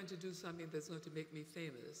I'm going to do something that's going to make me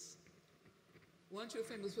famous, once you're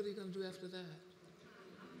famous, what are you going to do after that?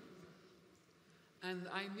 And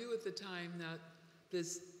I knew at the time that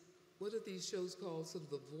this, what are these shows called, sort of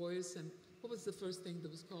The Voice, and what was the first thing that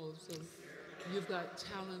was called? So You've Got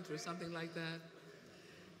Talent or something like that.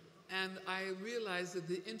 And I realized that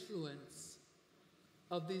the influence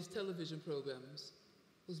of these television programs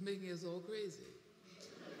was making us all crazy.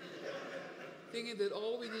 Thinking that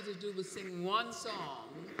all we needed to do was sing one song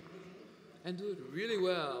and do it really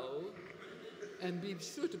well and be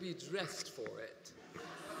sure to be dressed for it.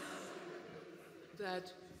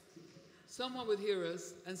 That someone would hear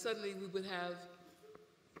us and suddenly we would have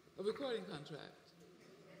a recording contract.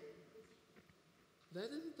 That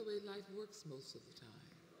isn't the way life works most of the time.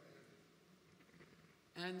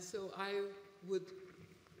 And so I would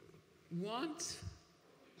want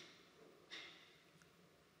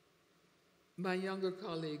my younger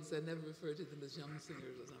colleagues, I never refer to them as young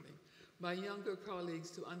singers or something, my younger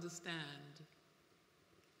colleagues to understand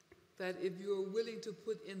that if you're willing to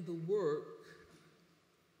put in the work,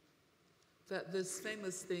 that this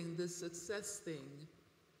famous thing, this success thing,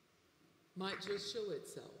 might just show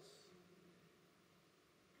itself.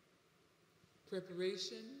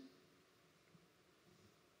 Preparation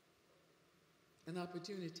and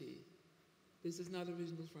opportunity. This is not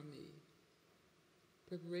original from me.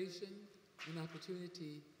 Preparation and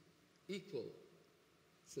opportunity equal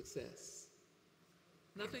success.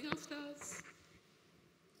 Nothing else does.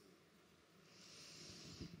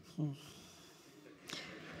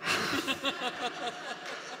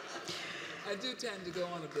 I do tend to go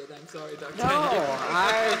on a bit. I'm sorry, Dr. No,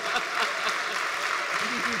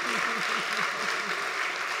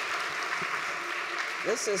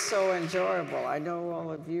 This is so enjoyable. I know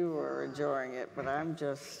all of you are enjoying it, but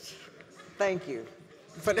thank you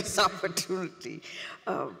for this opportunity.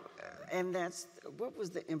 And what was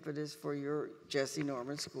the impetus for your Jessye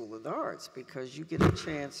Norman School of the Arts? Because you get a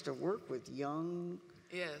chance to work with young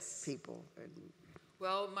people.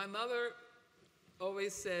 Well, my mother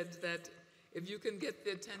always said that if you can get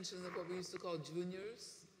the attention of what we used to call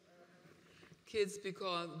juniors, kids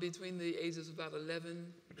between the ages of about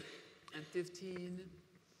 11 and 15,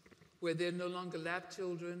 where they're no longer lap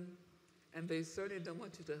children, and they certainly don't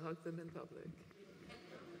want you to hug them in public.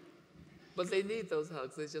 But they need those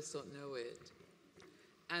hugs, they just don't know it.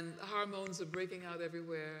 And hormones are breaking out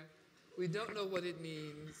everywhere. We don't know what it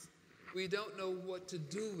means. We don't know what to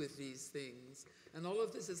do with these things. And all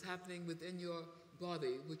of this is happening within your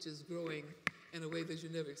body, which is growing in a way that you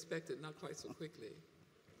never expected, not quite so quickly.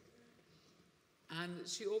 And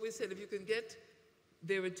she always said, if you can get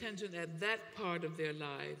their attention at that part of their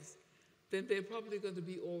lives, then they're probably going to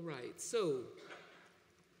be all right. So,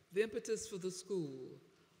 the impetus for the school,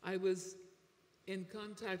 I was in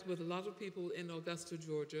contact with a lot of people in Augusta,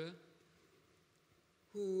 Georgia,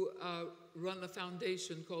 who run a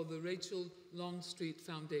foundation called the Rachel Longstreet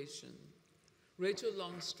Foundation. Rachel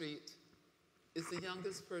Longstreet is the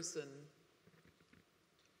youngest person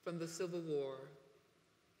from the Civil War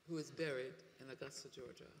who is buried in Augusta,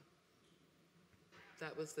 Georgia.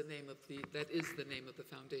 That is the name of the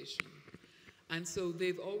foundation. And so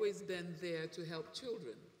they've always been there to help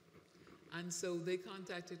children. And so they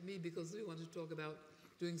contacted me because we wanted to talk about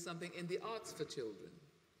doing something in the arts for children.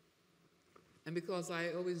 And because I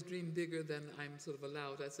always dream bigger than I'm sort of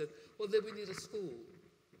allowed, I said, well, then we need a school.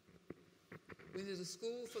 We need a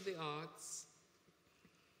school for the arts,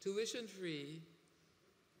 tuition free,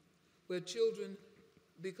 where children,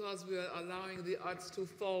 because we are allowing the arts to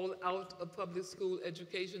fall out of public school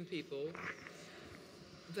education people,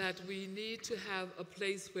 that we need to have a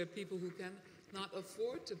place where people who cannot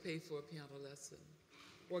afford to pay for a piano lesson,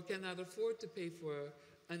 or cannot afford to pay for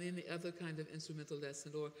any other kind of instrumental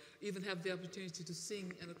lesson, or even have the opportunity to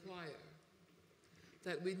sing in a choir,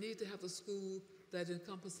 that we need to have a school that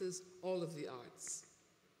encompasses all of the arts.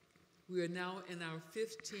 We are now in our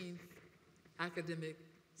 15th academic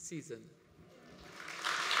season.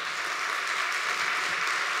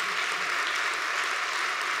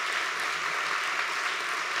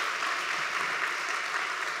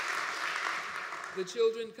 The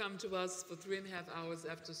children come to us for 3.5 hours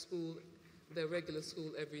after school, their regular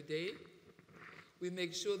school every day. We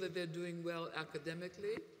make sure that they're doing well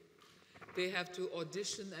academically. They have to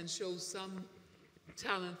audition and show some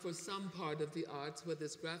talent for some part of the arts, whether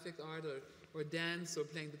it's graphic art or dance or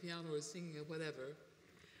playing the piano or singing or whatever.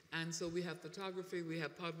 And so we have photography, we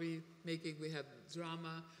have pottery making, we have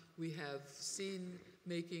drama, we have scene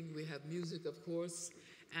making, we have music, of course,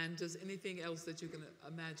 and just anything else that you can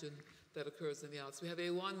imagine that occurs in the arts. We have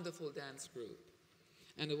a wonderful dance group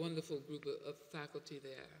and a wonderful group of faculty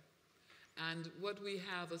there. And what we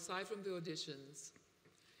have, aside from the auditions,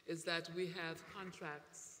 is that we have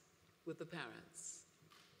contracts with the parents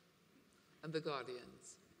and the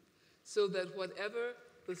guardians, so that whatever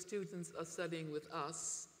the students are studying with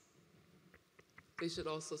us, they should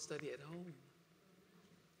also study at home.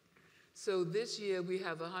 So this year we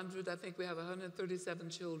have 137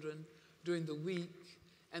 children during the week,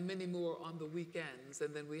 and many more on the weekends.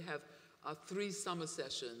 And then we have 3 summer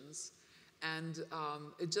sessions. And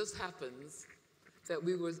it just happens that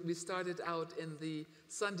we started out in the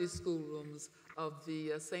Sunday school rooms of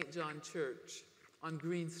the St. John Church on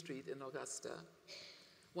Green Street in Augusta.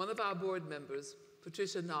 One of our board members,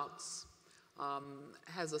 Patricia Knox,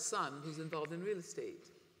 has a son who's involved in real estate.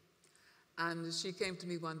 And she came to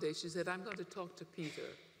me one day, she said, I'm going to talk to Peter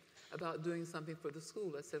about doing something for the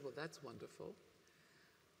school. I said, well, that's wonderful.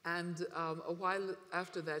 And a while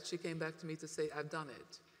after that, she came back to me to say, I've done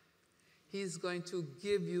it. He's going to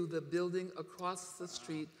give you the building across the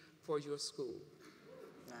street for your school.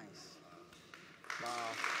 Nice. Wow.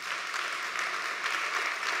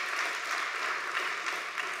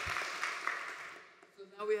 So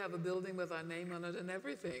now we have a building with our name on it and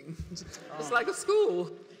everything. It's like a school.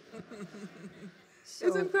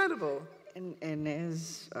 It's incredible. And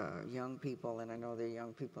as young people, and I know there are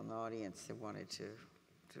young people in the audience that wanted to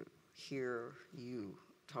hear you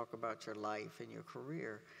talk about your life and your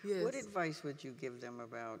career, yes. What advice would you give them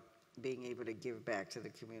about being able to give back to the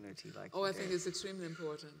community like you I did? think it's extremely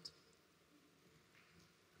important.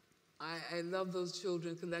 I love those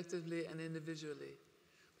children collectively and individually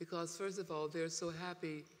because, first of all, they're so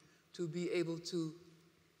happy to be able to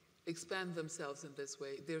expand themselves in this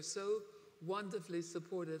way. They're so wonderfully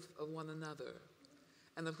supportive of one another.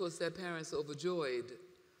 And of course, their parents are overjoyed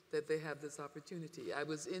that they have this opportunity. I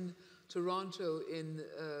was in Toronto in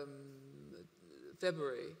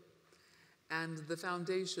February, and the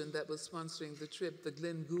foundation that was sponsoring the trip, the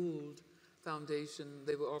Glenn Gould Foundation,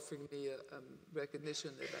 they were offering me a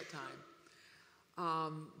recognition at that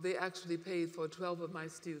time. They actually paid for 12 of my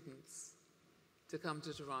students to come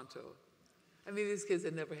to Toronto. I mean, these kids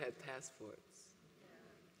had never had passports.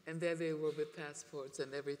 And there they were with passports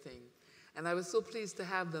and everything. And I was so pleased to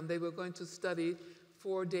have them. They were going to study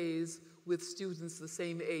 4 days with students the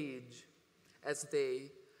same age as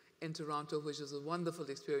they in Toronto, which was a wonderful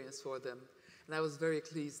experience for them. And I was very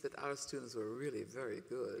pleased that our students were really very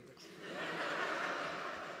good.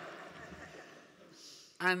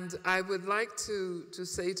 And I would like to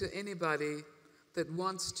say to anybody that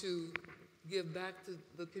wants to give back to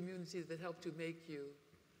the community that helped to make you,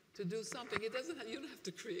 to do something. You don't have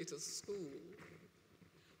to create a school,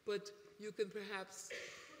 but you can perhaps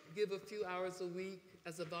give a few hours a week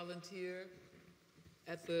as a volunteer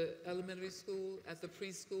at the elementary school, at the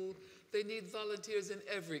preschool. They need volunteers in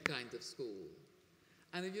every kind of school.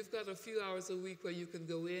 And if you've got a few hours a week where you can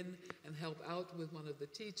go in and help out with one of the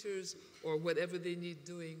teachers or whatever they need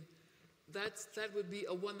doing, that would be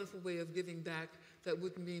a wonderful way of giving back. That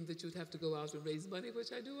wouldn't mean that you'd have to go out and raise money,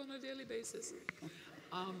 which I do on a daily basis.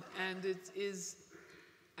 And it is,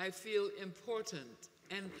 I feel, important.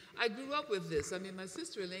 And I grew up with this. I mean, my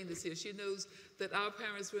sister Elaine is here. She knows that our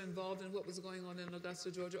parents were involved in what was going on in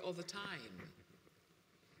Augusta, Georgia all the time.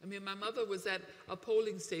 I mean, my mother was at a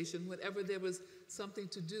polling station whenever there was something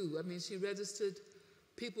to do. I mean, she registered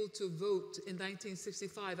people to vote in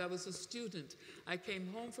 1965. I was a student. I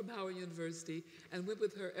came home from Howard University and went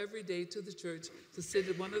with her every day to the church to sit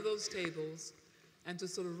at one of those tables and to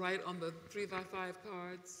sort of write on the 3x5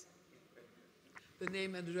 cards the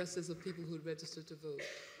name and addresses of people who had registered to vote.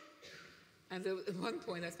 And at one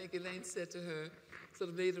point, I think Elaine said to her,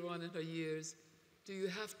 sort of later on in her years, do you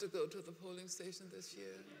have to go to the polling station this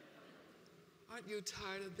year? Aren't you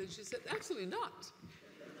tired of this? She said, absolutely not.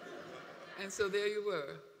 And so there you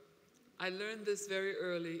were. I learned this very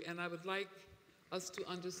early, and I would like us to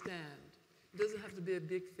understand. It doesn't have to be a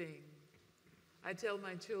big thing. I tell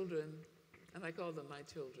my children, and I call them my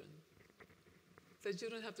children, that you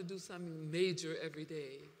don't have to do something major every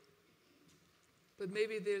day. But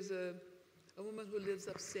maybe there's a woman who lives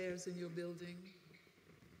upstairs in your building,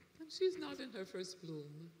 and she's not in her first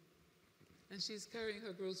bloom, and she's carrying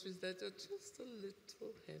her groceries that are just a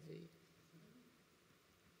little heavy.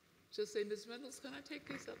 Just say, Miss Reynolds, can I take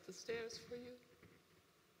these up the stairs for you?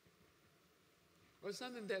 Or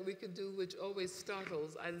something that we can do which always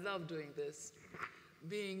startles. I love doing this.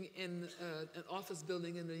 Being in an office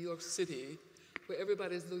building in New York City where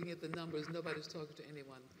everybody's looking at the numbers, nobody's talking to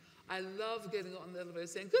anyone. I love getting on the elevator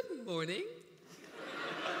saying, good morning.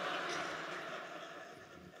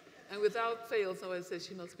 And without fail, somebody says,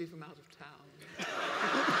 she must be from out of town.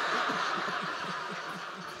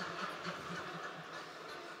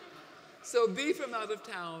 So be from out of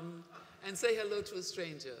town and say hello to a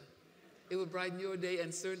stranger. It will brighten your day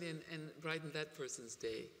and certainly and brighten that person's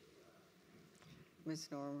day. Ms.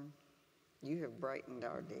 Norman, you have brightened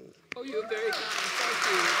our day. Oh, you're very kind. Thank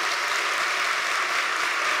you.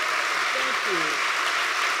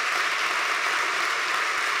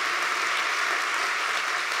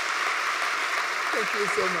 Thank you. Thank you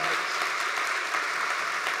so much.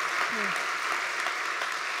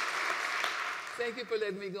 Thank you for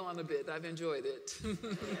letting me go on a bit. I've enjoyed it.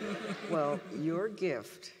 Well, your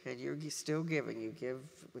gift, and you're still giving, you give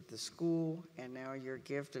with the school, and now your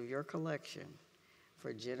gift of your collection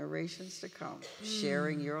for generations to come,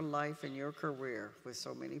 sharing your life and your career with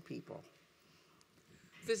so many people.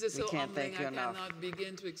 This is so can't humbling, thank you I enough. cannot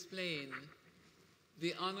begin to explain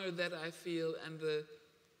the honor that I feel and the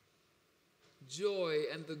joy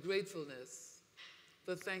and the gratefulness,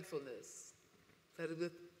 the thankfulness that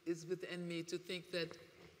is within me to think that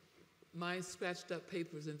my scratched up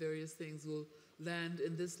papers and various things will land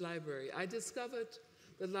in this library. I discovered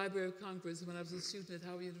the Library of Congress when I was a student at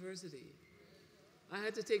Howard University. I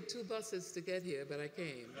had to take 2 buses to get here, but I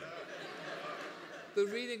came. The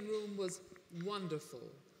reading room was wonderful.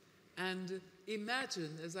 And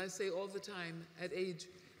imagine, as I say all the time, at age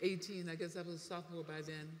 18, I guess I was a sophomore by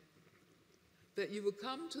then, that you would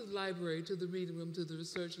come to the library, to the reading room, to the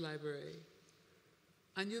research library,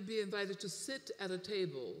 and you'd be invited to sit at a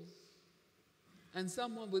table, and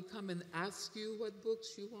someone would come and ask you what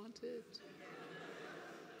books you wanted.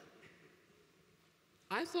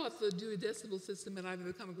 I thought the Dewey Decimal System and I would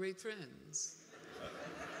become great friends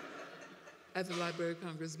at the Library of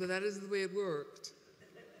Congress, but that isn't the way it worked.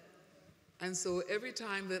 And so every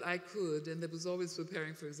time that I could, and it was always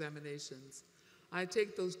preparing for examinations, I'd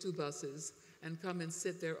take those 2 buses and come and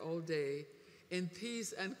sit there all day in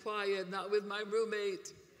peace and quiet, not with my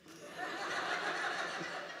roommate.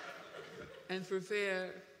 And for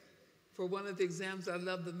one of the exams I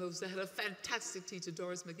loved the most, I had a fantastic teacher,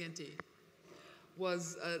 Doris McGinty,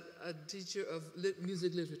 was a teacher of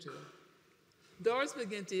music literature. Doris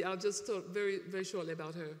McGinty, I'll just talk very, very shortly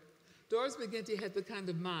about her. Doris McGinty had the kind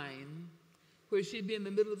of mind where she'd be in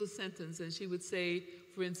the middle of a sentence and she would say,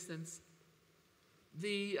 for instance,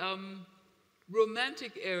 the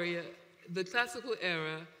romantic era, the classical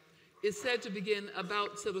era, is said to begin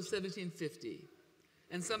about sort of 1750.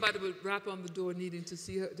 And somebody would rap on the door needing to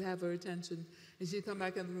see her, to have her attention, and she'd come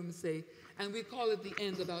back in the room and say, and we call it the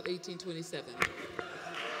end about 1827.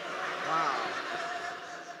 Wow.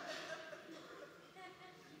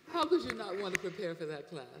 How could you not want to prepare for that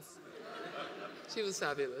class? She was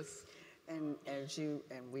fabulous. And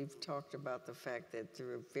we've talked about the fact that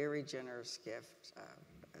through a very generous gift,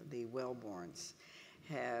 the Wellborns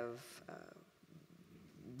have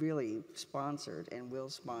really sponsored and will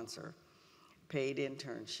sponsor paid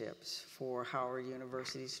internships for Howard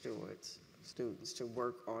University students to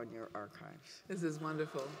work on your archives. This is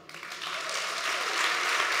wonderful.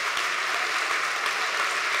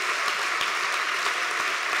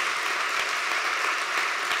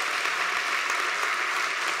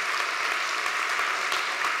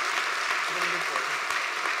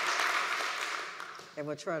 And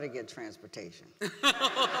we'll try to get transportation. Oh,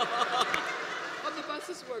 the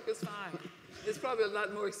buses work is fine. It's probably a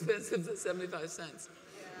lot more expensive than 75 cents.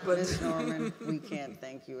 But Ms. Norman, we can't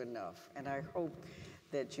thank you enough. And I hope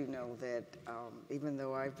that you know that even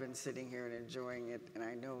though I've been sitting here and enjoying it, and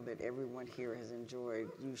I know that everyone here has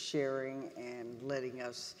enjoyed you sharing and letting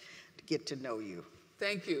us get to know you.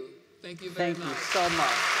 thank you. Thank you very much. Thank you so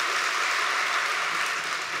much.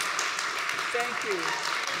 Thank you.